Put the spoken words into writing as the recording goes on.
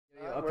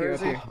Up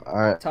here.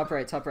 Alright. Top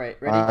right.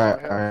 Ready?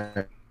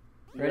 Alright.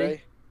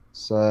 Ready?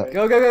 Set.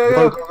 Go.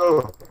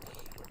 Go.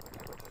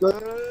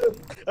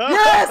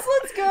 Yes,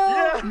 let's go!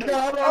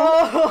 Yeah.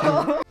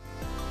 Oh.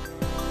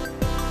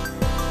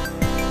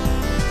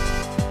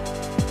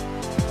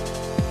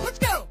 Let's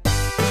go!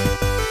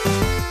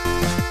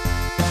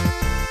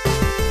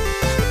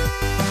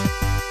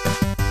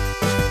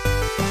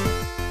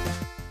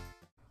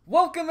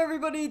 Welcome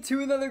everybody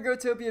to another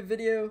Growtopia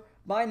video.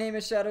 My name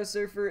is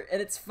ShadowSurfer,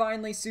 and it's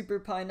finally Super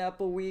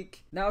Pineapple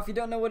Week. Now, if you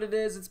don't know what it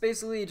is, it's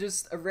basically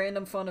just a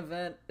random fun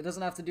event. It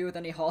doesn't have to do with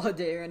any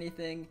holiday or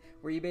anything,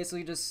 where you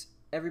basically just,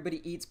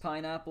 everybody eats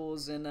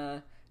pineapples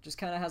and just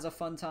kind of has a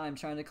fun time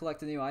trying to collect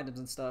the new items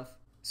and stuff.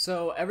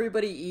 So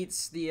everybody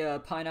eats the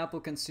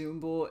pineapple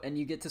consumable, and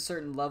you get to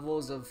certain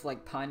levels of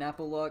like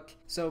pineapple luck.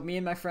 So me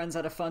and my friends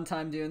had a fun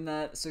time doing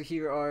that, so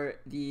here are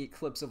the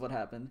clips of what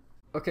happened.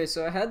 Okay,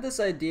 so I had this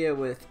idea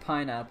with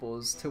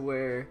pineapples to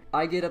where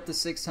I get up to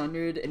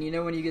 600, and you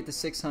know when you get to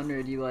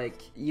 600,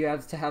 you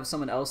have to have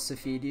someone else to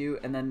feed you,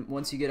 and then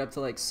once you get up to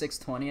like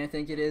 620, I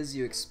think it is,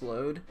 you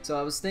explode. So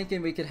I was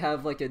thinking we could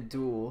have like a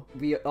duel.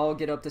 We all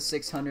get up to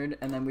 600,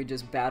 and then we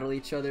just battle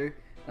each other,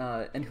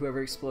 and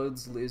whoever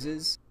explodes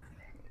loses.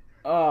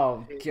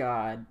 Oh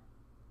god.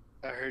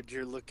 I heard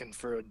you're looking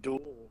for a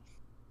duel.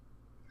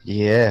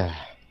 Yeah.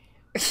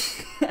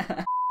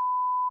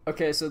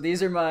 Okay, so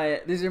these are my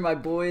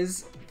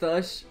boys,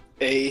 Thush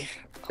Hey.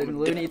 and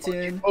Looney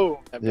Tune. Oh.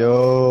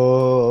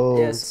 Yo.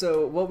 Yeah,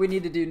 so what we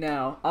need to do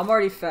now, I'm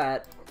already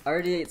fat, I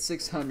already ate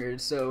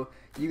 600, so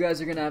you guys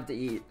are gonna have to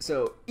eat.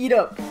 So, eat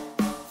up!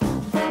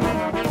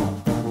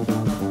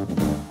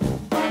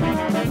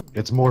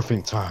 It's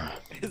morphing time.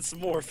 It's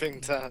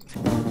morphing time.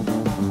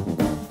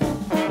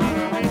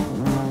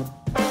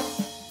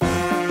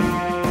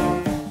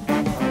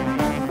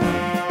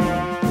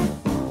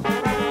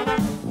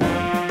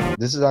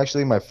 This is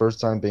actually my first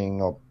time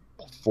being a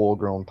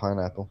full-grown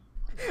pineapple.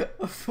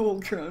 A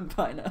full-grown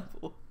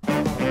pineapple.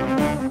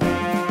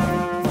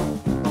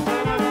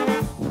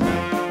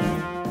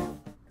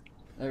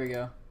 There we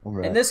go.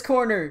 Alright. In this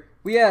corner,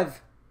 we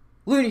have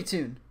Looney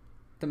Tune,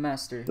 the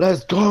master.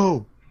 Let's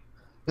go!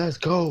 Let's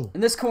go!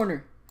 In this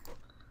corner,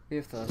 we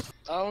have Thush.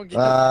 I don't get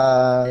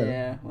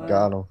Yeah. Well.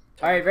 Got him.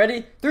 Alright,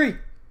 ready? 3,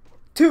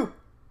 2,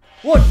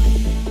 1,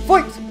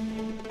 fight!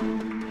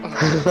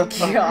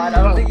 God,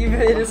 I don't think you've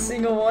hit a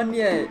single one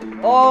yet.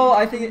 Oh,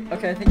 I think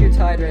you're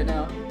tied right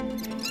now.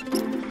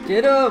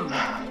 Get him!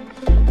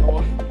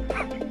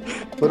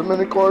 Put him in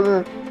the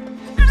corner.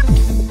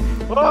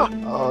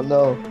 Oh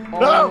no.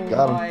 Oh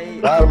Got him. my.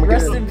 Got him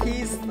Rest again. in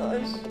peace,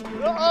 Thush.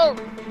 No!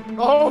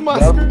 Oh my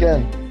Got him screen!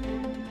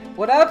 again.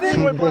 What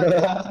happened?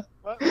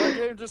 My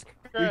game just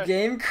crashed. Your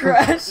game My game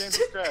crashed.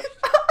 just crashed.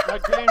 My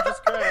game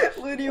just crashed.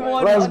 Looney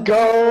won. Let's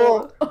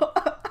go!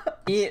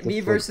 Me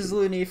versus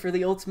Looney for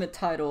the ultimate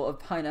title of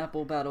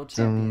Pineapple Battle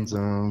Zoom,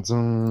 Champion. zoom,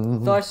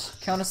 zoom. Thush,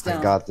 count us down.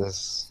 I got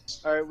this.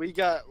 Alright, we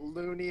got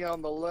Looney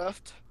on the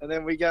left, and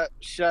then we got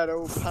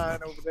Shadow Pine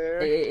over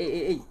there.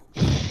 Hey.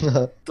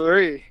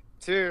 3,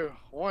 2,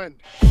 1.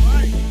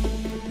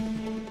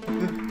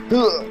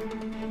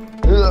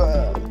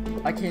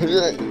 I can't beat you,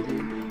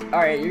 dude.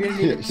 Alright, you're gonna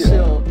need to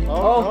chill.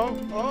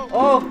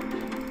 Oh!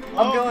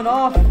 I'm going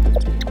off!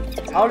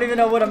 I don't even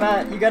know what I'm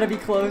at. You gotta be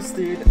close,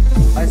 dude.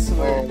 I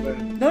swear. Oh,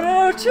 man.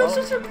 No, chill.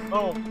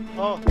 Oh.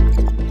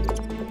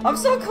 I'm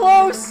so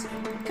close!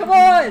 Come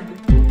on!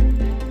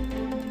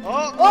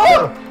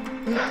 Oh!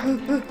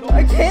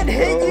 I can't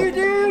hit you,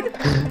 dude!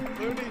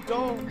 Looney,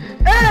 don't!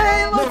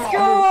 Hey, let's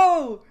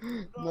go!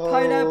 No.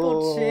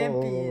 Pineapple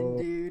champion,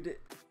 dude.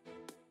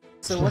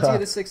 So once you get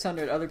to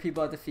 600, other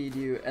people have to feed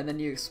you, and then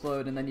you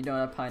explode, and then you don't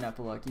have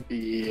pineapple luck.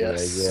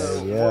 Yes. Yeah.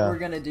 So what we're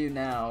gonna do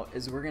now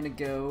is we're gonna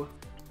go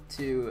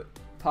to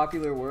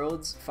popular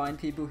worlds, find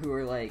people who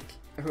are like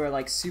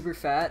super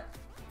fat,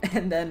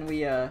 and then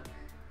we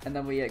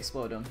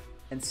explode them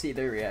and see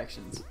their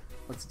reactions.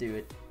 Let's do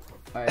it.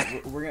 All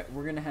right,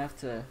 we're gonna have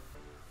to.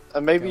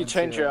 Maybe go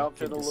change into your a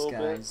outfit a good little bit.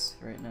 disguise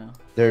right now.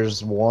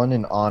 There's one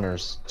in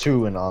honors.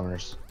 2 in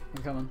honors.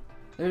 I'm coming.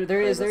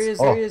 There he is.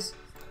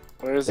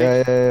 Where is he?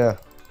 Yeah.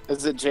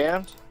 Is it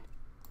jammed?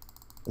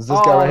 Is this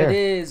guy right it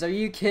here? is. Are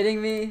you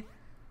kidding me?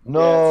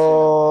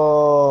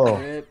 No!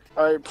 Rip.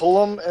 Alright,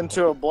 pull him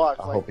into a block.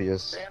 I hope he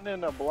is. Stand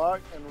in a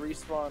block and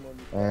respawn him.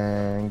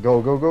 And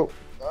go.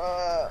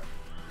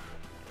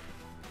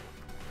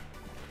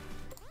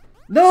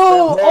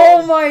 No! Stand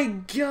Oh my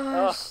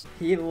gosh!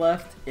 He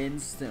left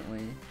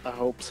instantly. I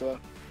hope so.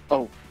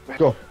 Oh.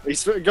 Go.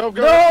 Go.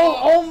 No!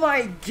 Oh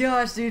my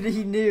gosh, dude,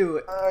 he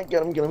knew.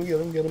 Get him.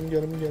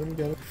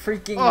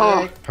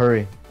 Freaking wreck.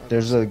 Hurry.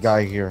 There's a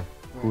guy here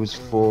who's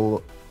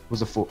full.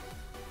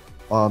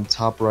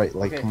 Top right.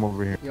 Like, Okay. come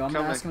over here. Yo, I'm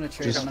gonna ask him to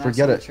trade. Just I'm gonna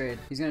forget ask him it. to trade.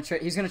 He's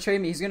gonna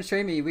trade me. He's gonna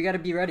trade me. We gotta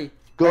be ready.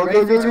 Go, Ready?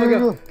 go. 3, 2,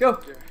 1, go.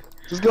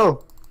 Just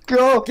go.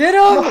 Go. Get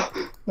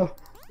him!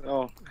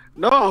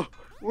 No.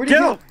 Where'd he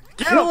go?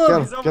 Kill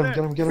him!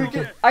 Get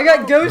him. I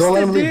got Don't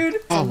let him ghosted, leave. dude!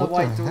 It's Oh, on the what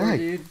white the door, heck?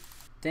 dude.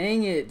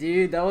 Dang it,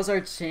 dude. That was our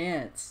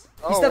chance.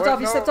 He Oh, stepped wait, off,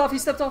 he no. stepped off, he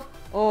stepped off.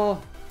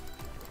 Oh.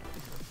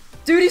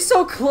 Dude, he's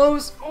so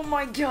close. Oh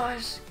my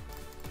gosh.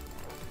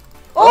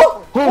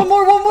 Oh! One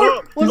more, one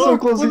more! He's so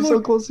close, one he's more.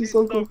 so close, he's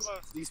so close.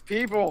 These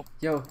people.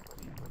 Yo.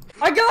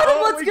 I got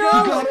him, let's we go!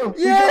 got him,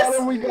 Yes!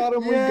 we got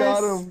him, Yes! we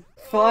got him.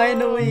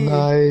 Finally!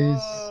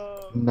 Nice.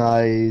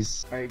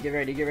 Nice. Alright, get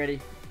ready, get ready.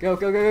 Go,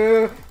 go, go,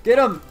 go, go. Get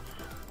him!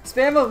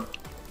 Spam him!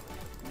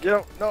 Get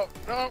him. No,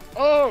 no.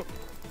 Oh!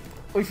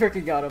 We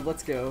freaking got him,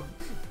 let's go.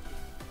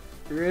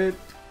 Rip.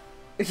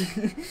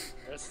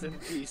 Rest in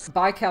peace.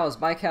 Buy cows,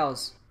 buy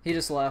cows. He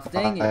just left.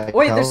 Dang Buy it.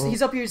 Wait, cows?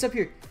 he's up here, he's up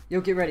here.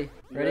 Yo, get ready.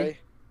 Ready?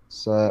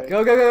 Set.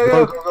 Go, go, go,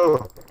 go,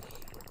 go.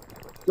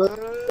 Go, go,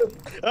 go.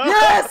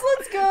 Yes,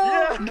 let's go!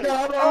 Yeah.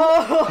 Got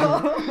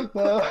him.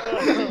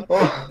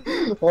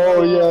 Oh.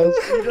 Oh,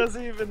 yes. He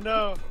doesn't even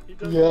know. He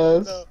doesn't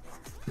Yes. even know.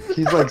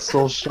 He's like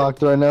so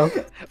shocked right now.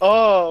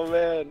 Oh,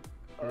 man.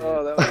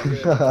 Oh, that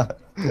was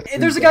good. Hey,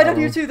 there's a guy down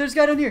here too. There's a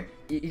guy down here.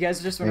 You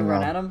guys just want to Hang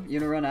run on. at him? You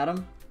want to run at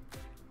him?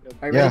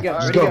 Alright, Yeah, ready, go.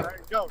 let's Ready, go. go.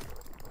 Alright, go.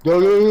 Go,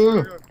 go,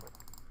 go, go.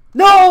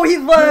 No, he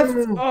left!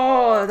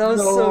 Oh, that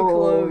was so No.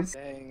 close.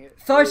 Dang it.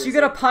 Thush, you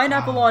got a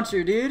pineapple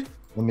launcher, dude.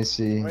 Let me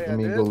see. Wait, Let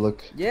me I go did?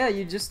 look. Yeah,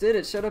 you just did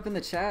it. Showed up in the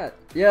chat.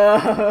 Yo,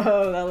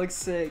 that looks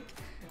sick.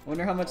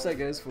 Wonder how much that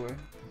goes for.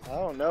 I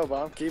don't know,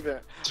 but I'm keeping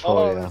it. Oh,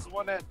 Oh, yeah. there's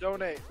one at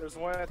donate. There's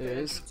one at There the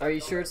is. entrance Are at you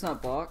sure donate. it's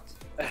not blocked?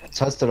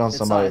 Test it on It's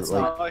somebody. not, it's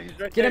like, not. Oh, he's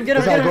right Get him, there.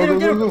 get him, Guy, get him, go,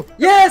 get him, go, get go, him!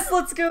 Yes,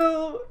 let's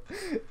go!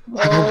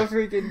 Oh,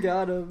 freaking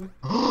got him.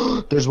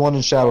 There's one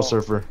in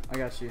ShadowSurfer. I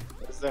got you.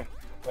 Is there?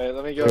 Wait,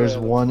 let me go. There's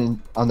there.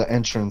 one on the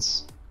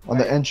entrance. On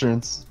the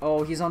entrance.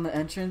 Oh, he's on the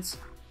entrance.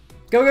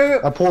 Go, go,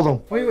 I go! pulled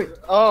him. Wait, wait.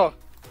 Oh,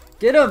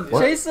 Get him!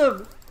 What? Chase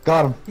him!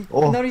 Got him.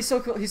 Oh. No, he's so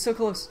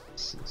close.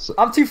 So,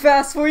 I'm too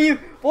fast for you.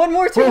 One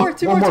more, two Oh, more,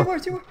 two one more, two more. more,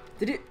 two more.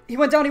 Did he? He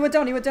went down. He went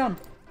down. He went down.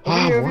 Over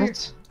ah, here, over here.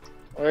 what?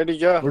 where'd he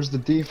go? Where's the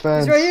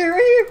defense? He's right here,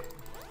 right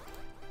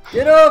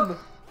here. Get him.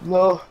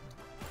 No.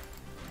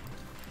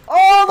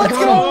 Oh, let's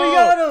got go. him. We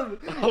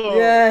got him. Oh.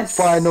 Yes.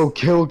 Final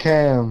kill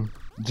cam.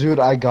 Dude,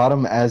 I got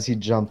him as he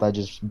jumped. I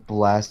just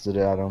blasted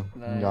at him.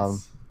 Nice. Got him.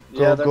 Yeah,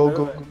 Go, they're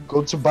go, moving.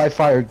 go to buy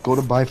fire. Go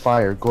to buy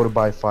fire. Go to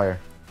buy fire.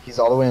 He's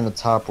all the way in the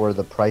top where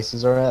the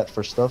prices are at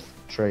for stuff.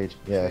 Trade.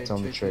 Yeah, it's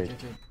on the trade.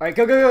 All right,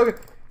 go, go, go, go.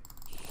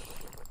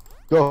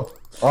 Go.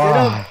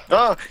 Ah,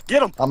 Oh,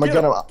 get him. I'ma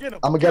get him. Get him.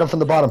 I'm gonna get him from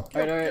the bottom.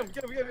 Get him, Alright,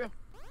 get him, get him, get him.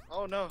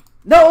 Oh, no.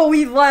 No,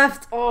 he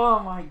left. Oh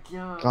my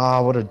god.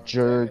 God, what a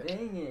jerk.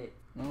 Dang it.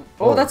 Oh,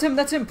 Oh. that's him.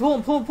 That's him. Pull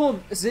him. Pull him. Pull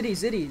him.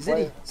 Zitty.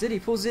 Where?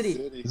 Zitty. Pull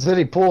Zitty.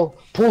 Zitty, pull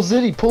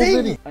Zitty, pull Dang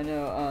Zitty. it. I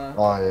know.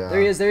 Oh yeah. There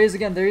he is. There he is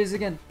again. There he is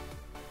again.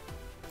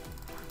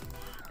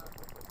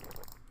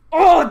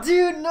 Oh,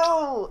 dude,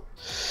 no.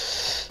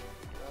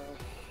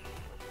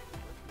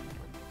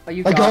 Oh,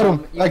 you I got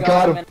him. You I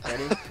got him.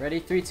 Ready? Ready?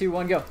 3, 2,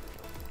 1, go.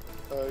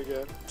 Oh,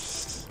 good.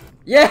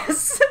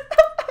 Yes.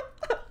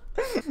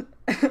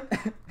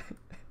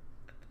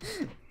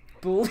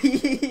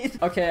 Bleed.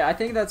 Okay, I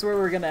think that's where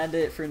we're gonna end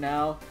it for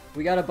now.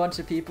 We got a bunch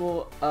of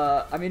people.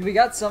 I mean, we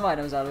got some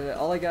items out of it.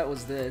 All I got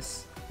was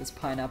this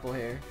pineapple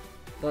hair.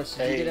 Lush,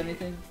 did you get Hey.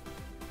 anything?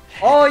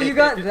 Oh, you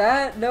got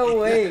that? No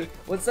way.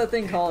 What's that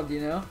thing called? Do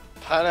you know?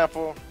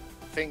 Pineapple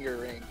finger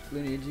ring.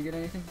 Looney, did you get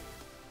anything?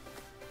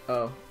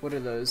 Oh, what are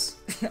those?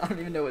 I don't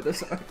even know what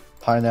those are.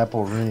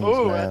 Pineapple rings,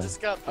 Oh, I man.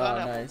 just got Oh,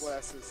 pineapple nice.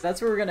 glasses.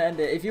 That's where we're gonna end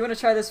it. If you want to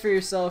try this for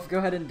yourself, go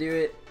ahead and do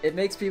it. It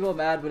makes people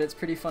mad, but it's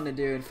pretty fun to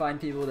do and find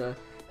people to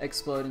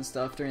explode and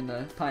stuff during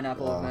the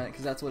pineapple Wow. event,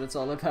 because that's what it's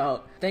all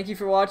about. Thank you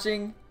for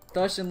watching.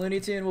 Thush and Looney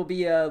Tune will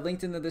be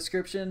linked in the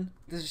description.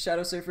 This is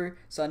ShadowSurfer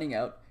signing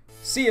out.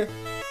 See ya!